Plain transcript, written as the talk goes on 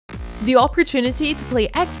The opportunity to play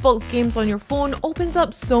Xbox games on your phone opens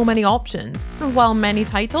up so many options, and while many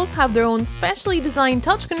titles have their own specially designed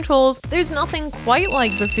touch controls, there's nothing quite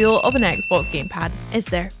like the feel of an Xbox gamepad, is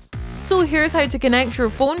there? So here's how to connect your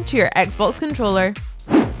phone to your Xbox controller.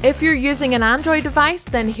 If you're using an Android device,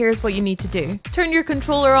 then here's what you need to do. Turn your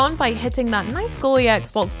controller on by hitting that nice glowy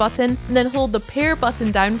Xbox button, and then hold the pair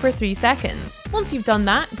button down for 3 seconds. Once you've done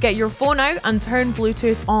that, get your phone out and turn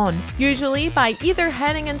Bluetooth on, usually by either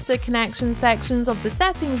heading into the connection sections of the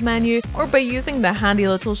settings menu or by using the handy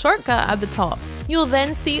little shortcut at the top. You'll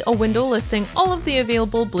then see a window listing all of the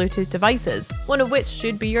available Bluetooth devices, one of which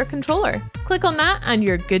should be your controller. Click on that and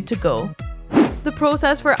you're good to go. The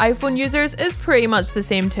process for iPhone users is pretty much the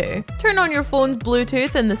same too. Turn on your phone's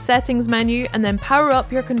Bluetooth in the settings menu and then power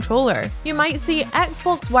up your controller. You might see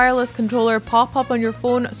Xbox wireless controller pop up on your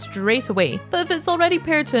phone straight away, but if it's already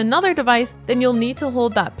paired to another device, then you'll need to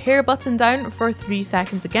hold that pair button down for 3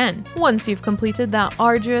 seconds again. Once you've completed that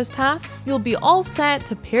arduous task, you'll be all set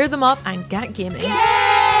to pair them up and get gaming.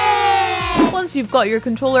 Once you've got your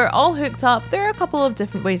controller all hooked up, there are a couple of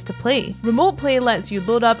different ways to play. Remote Play lets you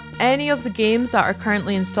load up any of the games that are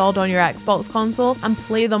currently installed on your Xbox console and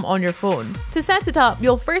play them on your phone. To set it up,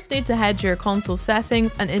 you'll first need to head to your console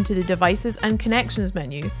settings and into the Devices and Connections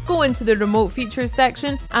menu. Go into the Remote Features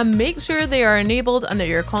section and make sure they are enabled and that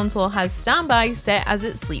your console has standby set as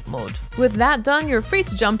its sleep mode. With that done, you're free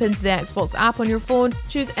to jump into the Xbox app on your phone,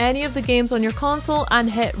 choose any of the games on your console and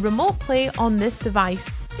hit Remote Play on this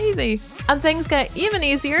device. Easy. And things get even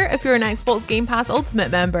easier if you're an Xbox Game Pass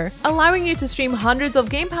Ultimate member, allowing you to stream hundreds of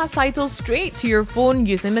Game Pass titles straight to your phone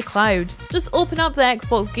using the cloud. Just open up the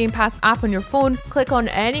Xbox Game Pass app on your phone, click on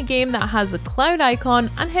any game that has the cloud icon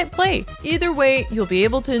and hit play. Either way, you'll be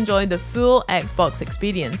able to enjoy the full Xbox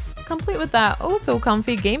experience, complete with that oh so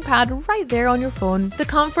comfy gamepad right there on your phone. The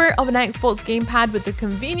comfort of an Xbox gamepad with the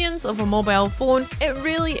convenience of a mobile phone, it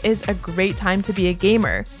really is a great time to be a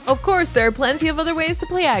gamer. Of course, there are plenty of other ways to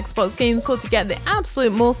play Xbox games, so to get the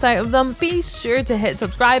absolute most out of them, be sure to hit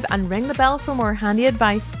subscribe and ring the bell for more handy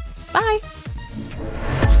advice. Bye!